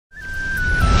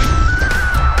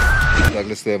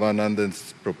Douglas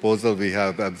Devanandan's proposal, we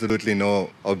have absolutely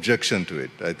no objection to it.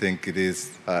 I think it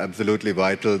is absolutely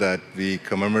vital that we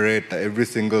commemorate every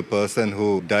single person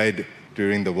who died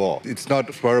during the war. It's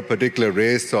not for a particular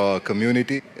race or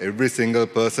community. Every single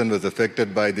person was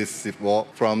affected by this war.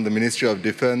 From the Ministry of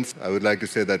Defense, I would like to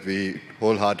say that we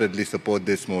wholeheartedly support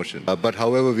this motion. But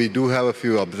however, we do have a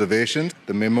few observations.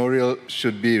 The memorial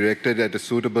should be erected at a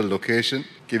suitable location,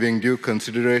 giving due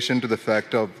consideration to the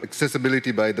fact of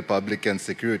accessibility by the public and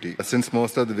security. Since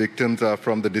most of the victims are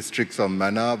from the districts of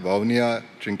Mana, Vaunia,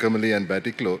 Trincomalee and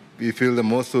Batticaloa, we feel the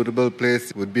most suitable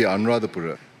place would be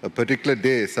Anuradhapura. A particular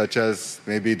day, such as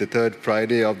maybe the third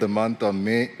Friday of the month of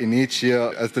May in each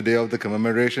year as the day of the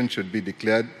commemoration, should be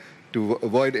declared to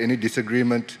avoid any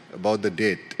disagreement about the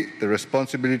date. The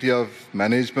responsibility of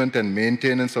management and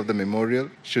maintenance of the memorial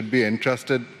should be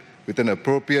entrusted with an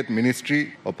appropriate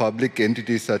ministry or public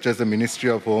entity such as the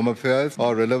Ministry of Home Affairs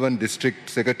or relevant district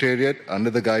secretariat under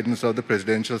the guidance of the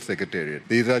Presidential Secretariat.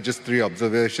 These are just 3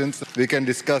 observations. We can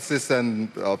discuss this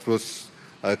and, of course,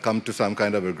 come to some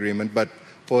kind of agreement, but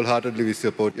wholeheartedly we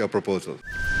support your proposal.